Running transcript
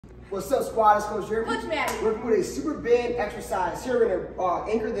What's up, squad? It's Coach Jeremy. Coach Maddie. We're going to a Superband exercise. Here we're going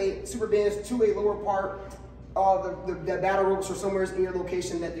to anchor the Superbands to a lower part of the battle ropes or somewhere in your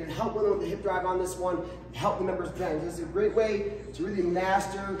location that you're going to help women with the hip drive on this one, help the members bend. This is a great way to really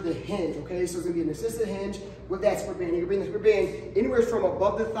master the hinge, okay? So it's going to be an assisted hinge with that Superband. You can bring the Superband anywhere from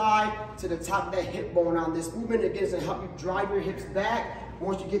above the thigh to the top of that hip bone on this movement. Again, it's going to help you drive your hips back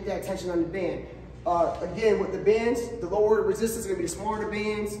once you get that tension on the band. Again, with the bands, the lower the resistance is going to be the smaller the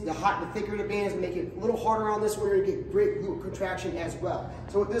bands, the thicker the bands, make it a little harder on this one. You're going to get great glute contraction as well.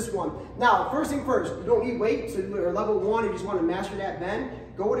 So with this one, now first thing first, you don't need weight, so you're level 1, you just want to master that bend.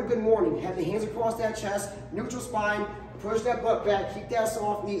 Go with a good morning. Have the hands across that chest, neutral spine, push that butt back, keep that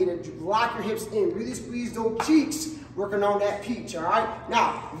soft knee, and lock your hips in. Really squeeze those cheeks, working on that peach, all right?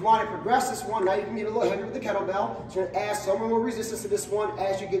 Now, if you want to progress this one, now you can get a little heavier with the kettlebell. So you're going to add some more resistance to this one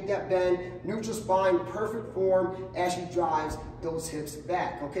as you get that bend, neutral spine, perfect form as she drives those hips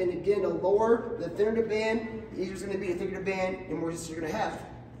back, okay? And again, the lower, the thinner the band, the easier it's going to be, the thicker the band, the more resistance you're going to have.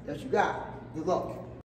 That you got. Good luck.